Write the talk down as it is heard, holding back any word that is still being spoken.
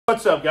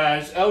What's up,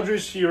 guys?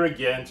 Eldridge here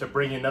again to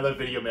bring you another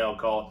video mail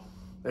call.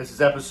 This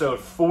is episode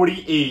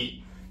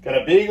 48.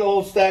 Got a big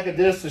old stack of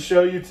discs to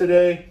show you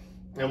today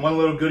and one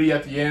little goodie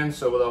at the end.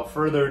 So without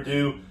further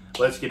ado,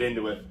 let's get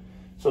into it.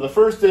 So the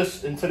first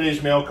disc in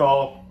today's mail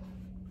call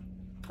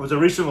was a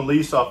recent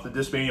release off the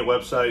Discmania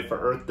website for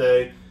Earth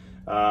Day.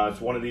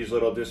 It's one of these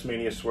little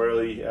Discmania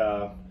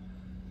swirly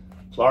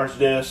large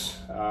discs.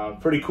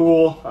 Pretty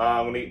cool.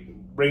 I'm going to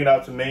bring it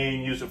out to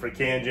Maine, use it for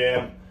Can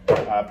Jam.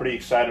 Pretty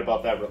excited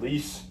about that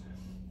release.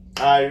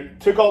 I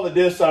took all the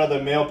discs out of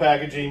the mail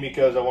packaging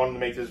because I wanted to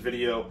make this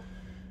video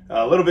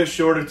a little bit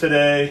shorter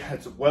today.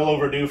 It's well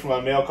overdue for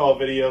my mail call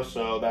video,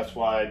 so that's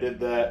why I did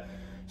that.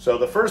 So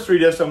the first three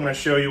discs I'm going to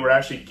show you were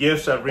actually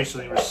gifts I've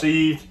recently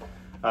received.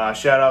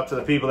 Shout out to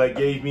the people that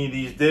gave me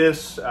these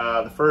discs.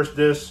 The first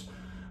disc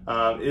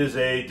is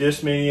a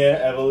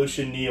Discmania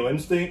Evolution Neo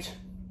Instinct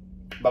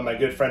by my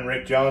good friend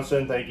Rick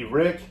Johnson. Thank you,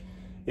 Rick.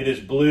 It is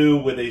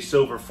blue with a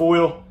silver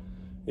foil.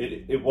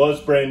 It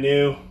was brand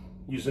new,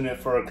 using it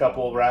for a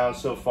couple of rounds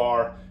so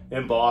far,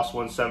 embossed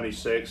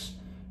 176.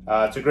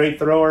 It's a great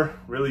thrower,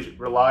 really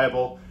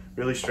reliable,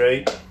 really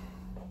straight.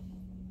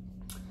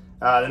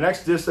 The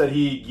next disc that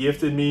he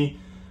gifted me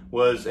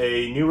was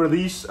a new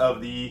release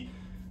of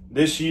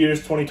this year's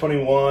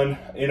 2021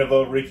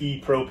 Innovo Ricky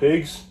Pro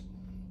Pigs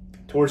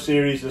Tour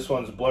Series. This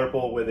one's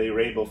blurple with a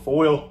rainbow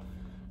foil,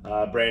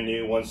 brand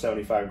new,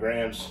 175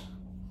 grams.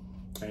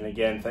 And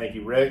again, thank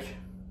you, Rick.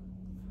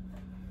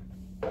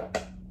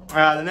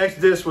 The next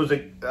disc was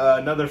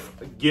another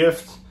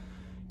gift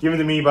given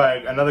to me by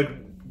another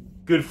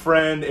good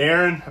friend,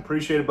 Aaron.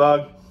 Appreciate it,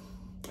 bug.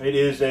 It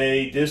is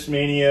a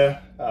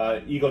Discmania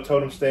Eagle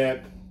Totem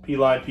Stamp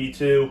P-Line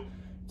P2.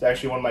 It's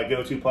actually one of my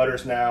go-to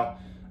putters now.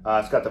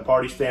 It's got the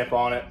party stamp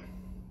on it.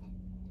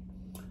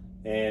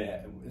 And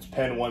it's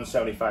pen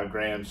 175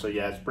 grams. So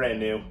yeah, it's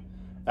brand new.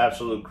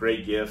 Absolute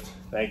great gift.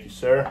 Thank you,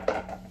 sir.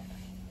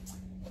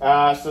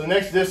 So the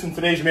next disc in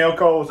today's mail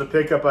call was a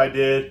pickup I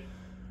did.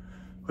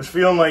 Was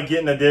feeling like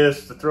getting a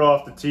disc to throw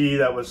off the tee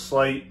that was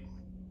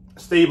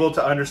stable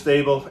to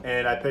understable,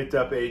 and I picked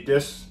up a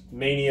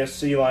Discmania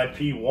C-Line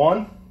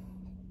P1.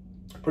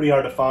 Pretty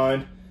hard to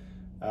find.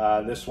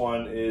 This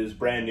one is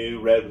brand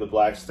new, red with a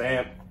black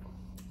stamp.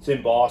 It's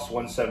embossed,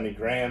 170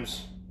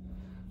 grams.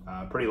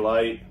 Pretty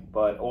light,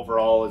 but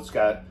overall it's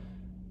got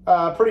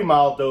pretty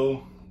mild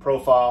dough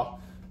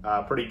profile,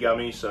 pretty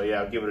gummy, so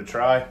yeah, I'll give it a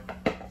try.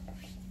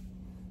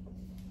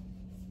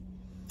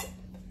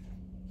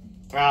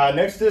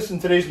 Next disc in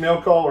today's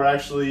mail call were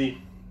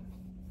actually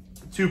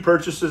two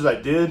purchases I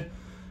did.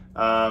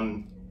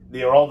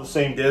 They are all the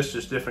same disc,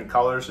 just different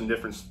colors and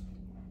different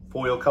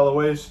foil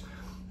colorways.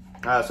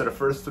 So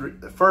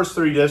the first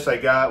three discs I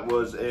got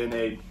was in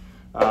a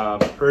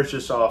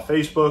purchase off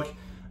Facebook.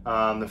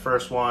 The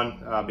first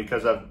one,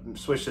 because I've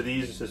switched to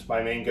these, this is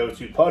my main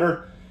go-to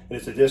putter.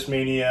 It's a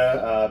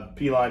Discmania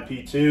P-Line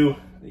P2,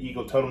 the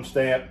Eagle Totem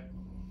Stamp.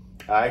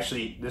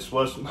 Actually, this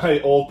was my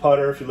old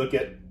putter. If you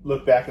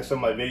look back at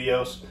some of my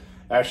videos,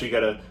 I actually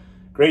got a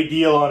great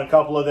deal on a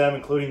couple of them,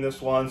 including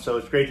this one. So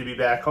it's great to be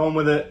back home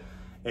with it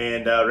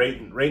and right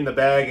in the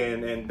bag,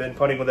 and been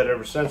putting with it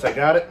ever since I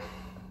got it.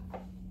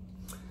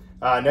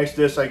 Next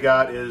disc I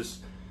got is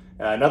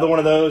another one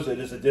of those. It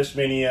is a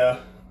Discmania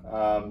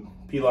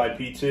P-Line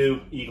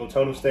P2 Eagle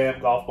Totem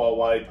Stamp, golf ball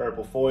white,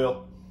 purple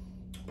foil,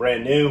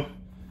 brand new,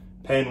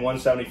 pen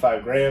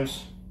 175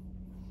 grams.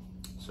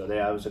 So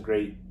yeah, it was a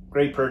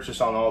great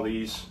purchase on all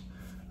these,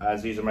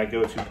 as these are my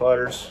go-to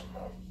putters.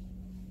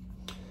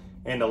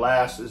 And the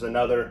last is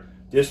another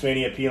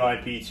Discmania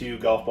P-Line P2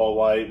 golf ball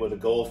white with a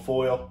gold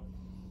foil.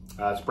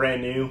 It's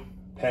brand new,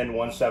 pen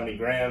 170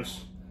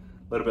 grams,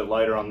 a little bit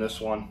lighter on this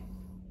one,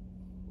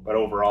 but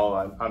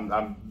overall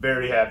I'm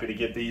very happy to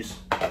get these.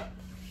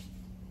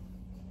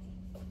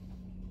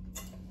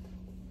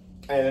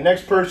 And the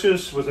next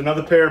purchase was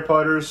another pair of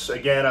putters.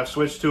 Again, I've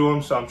switched to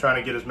them, so I'm trying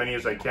to get as many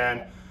as I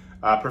can.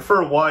 I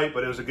prefer white,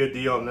 but it was a good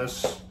deal in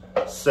this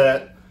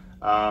set.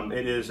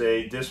 It is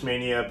a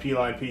Discmania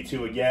P-Line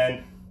P2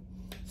 again.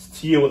 It's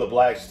teal with a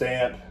black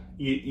stamp,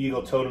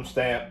 Eagle Totem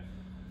Stamp.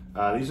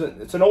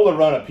 It's an older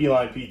run of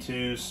P-Line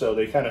P2s, so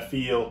they kind of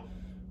feel,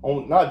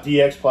 not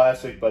DX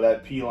plastic, but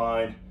that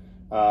P-Line,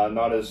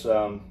 not as,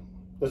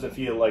 doesn't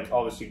feel like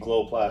obviously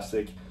glow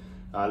plastic.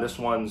 This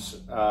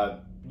one's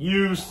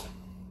used,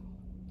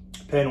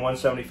 pen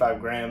 175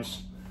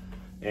 grams,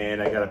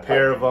 and I got a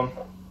pair of them.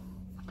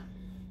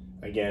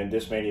 Again,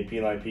 Discmania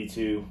P-Line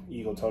P2,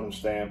 Eagle Totem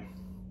Stamp,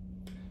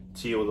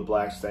 teal with a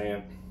black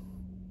stamp,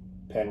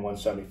 pen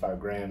 175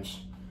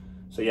 grams.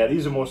 So yeah,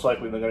 these are most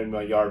likely going to be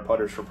my yard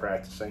putters for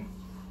practicing.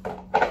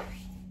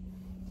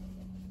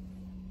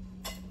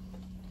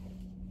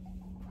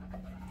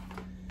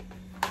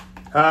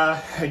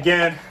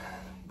 Again,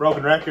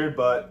 broken record,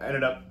 but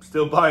ended up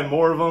still buying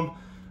more of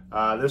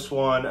them. This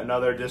one,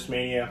 another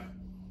Discmania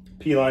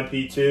P-Line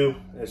P2.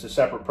 It's a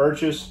separate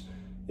purchase.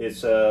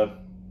 It's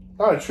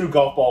not a true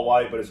golf ball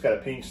white, but it's got a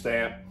pink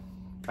stamp.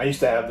 I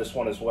used to have this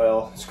one as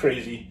well. It's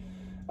crazy.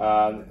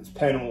 It's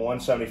pen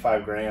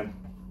 175 gram,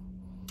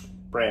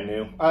 brand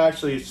new.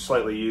 Actually, it's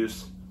slightly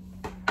used.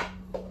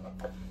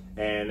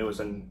 and it was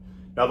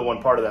another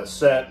one part of that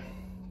set.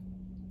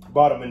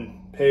 Bought them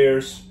in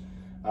pairs.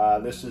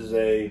 This is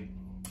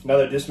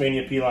another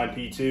Discmania P-Line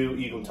P2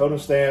 Eagle Totem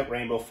Stamp,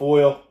 rainbow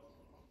foil.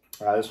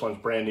 This one's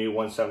brand new,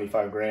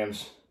 175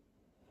 grams.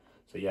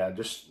 So yeah,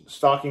 just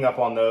stocking up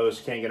on those.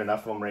 Can't get enough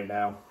of them right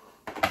now.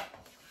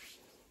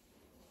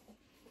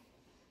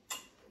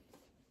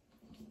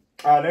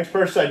 Next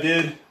purchase I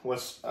did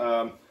was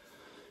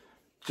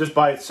just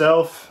by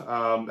itself.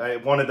 I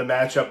wanted to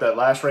match up that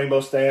last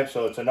rainbow stamp,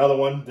 so it's another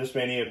one.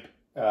 Discmania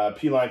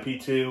P-Line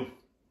P2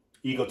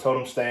 Eagle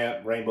Totem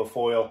Stamp, rainbow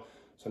foil.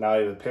 So now I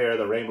have a pair of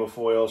the rainbow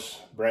foils,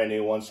 brand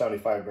new,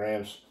 175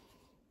 grams.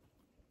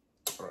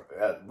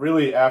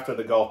 Really after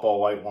the golf ball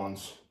white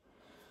ones.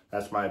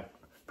 That's my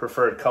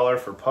preferred color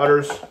for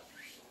putters.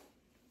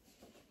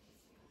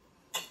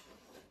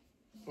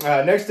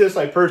 Next disc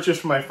I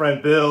purchased from my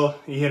friend Bill.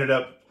 He ended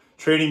up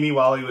trading me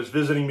while he was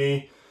visiting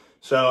me.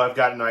 So I've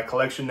got in my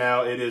collection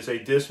now. It is a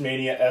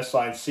Discmania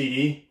S-Line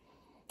CD.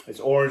 It's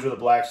orange with a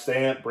black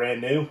stamp,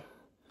 brand new.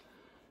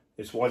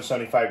 It's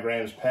 175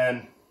 grams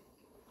pen.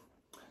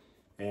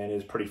 And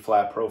it's pretty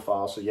flat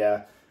profile. So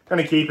yeah,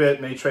 gonna keep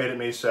it, may trade it,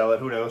 may sell it,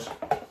 who knows.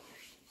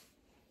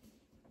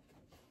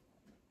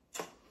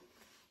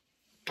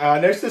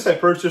 Next disc I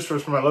purchased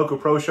was from my local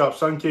pro shop,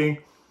 Sun King.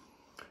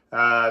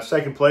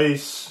 Second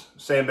place,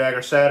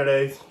 Sandbagger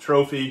Saturday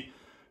trophy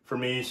for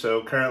me.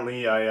 So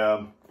currently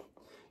I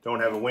don't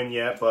have a win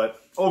yet,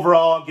 but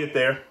overall I'll get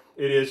there.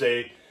 It is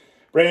a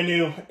brand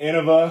new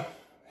Innova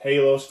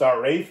Halo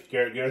Star Wraith,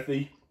 Garrett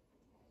Gurthie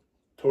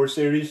Tour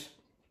Series.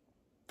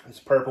 It's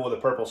purple with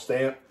a purple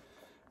stamp.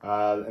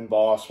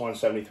 Embossed,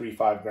 173,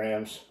 5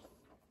 grams.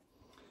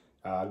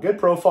 Good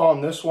profile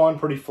on this one,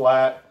 pretty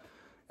flat.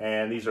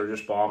 And these are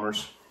just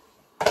bombers.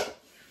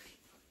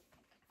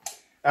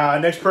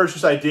 Next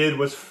purchase I did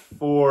was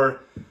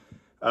for,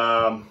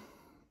 I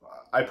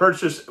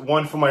purchased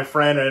one for my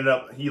friend,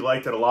 and he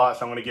liked it a lot,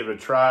 so I'm going to give it a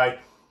try.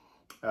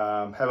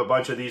 Have a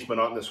bunch of these, but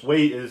not this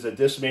weight. It is a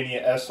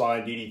Discmania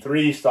S-Line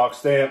DD3 stock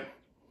stamp.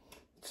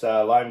 It's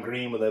lime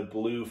green with a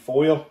blue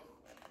foil.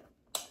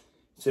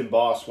 It's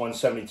embossed,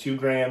 172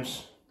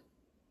 grams.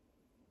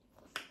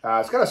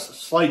 It's got a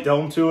slight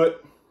dome to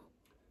it,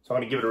 so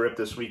I'm going to give it a rip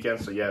this weekend.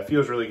 So yeah, it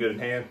feels really good in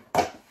hand.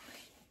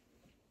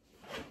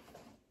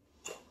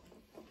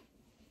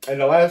 And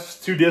the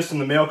last two discs in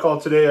the mail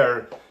call today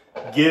are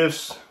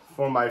gifts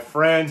for my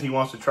friend. He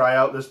wants to try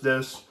out this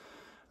disc.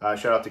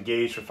 Shout out to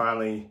Gage for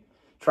finally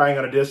trying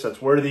out a disc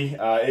that's worthy.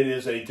 It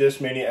is a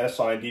Discmania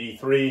S-Line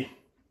DD3.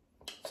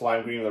 It's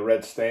lime green with a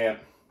red stamp.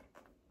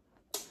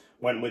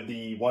 Went with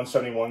the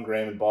 171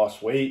 gram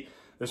embossed weight.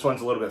 This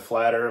one's a little bit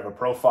flatter of a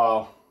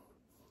profile,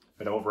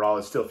 but overall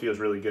it still feels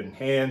really good in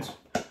hand.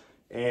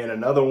 And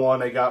another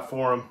one I got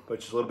for him,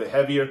 which is a little bit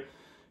heavier,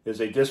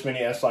 is a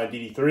Discmania S-Line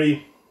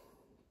DD3.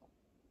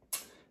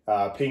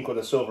 Pink with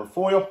a silver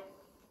foil.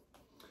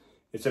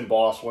 It's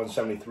embossed,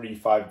 173,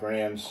 5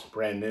 grams,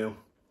 brand new.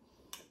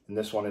 And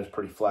this one is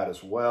pretty flat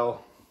as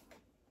well.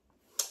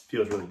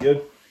 Feels really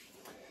good.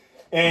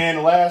 And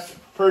the last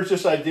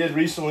purchase I did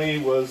recently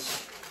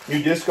was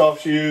new disc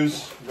golf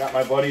shoes. Got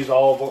my buddies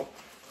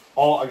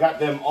I got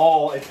them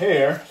all a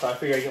pair, so I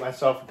figured I'd get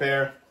myself a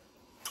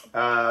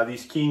pair.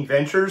 These King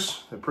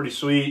Ventures, they're pretty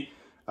sweet.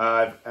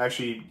 I've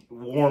actually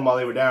worn them while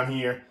they were down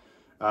here.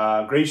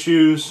 Great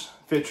shoes,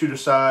 fit true to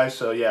size,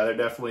 so yeah, they're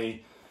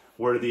definitely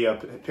worthy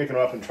of picking them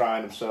up and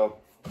trying them. So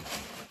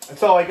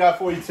that's all I got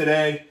for you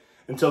today.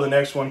 Until the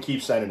next one,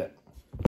 keep sending it.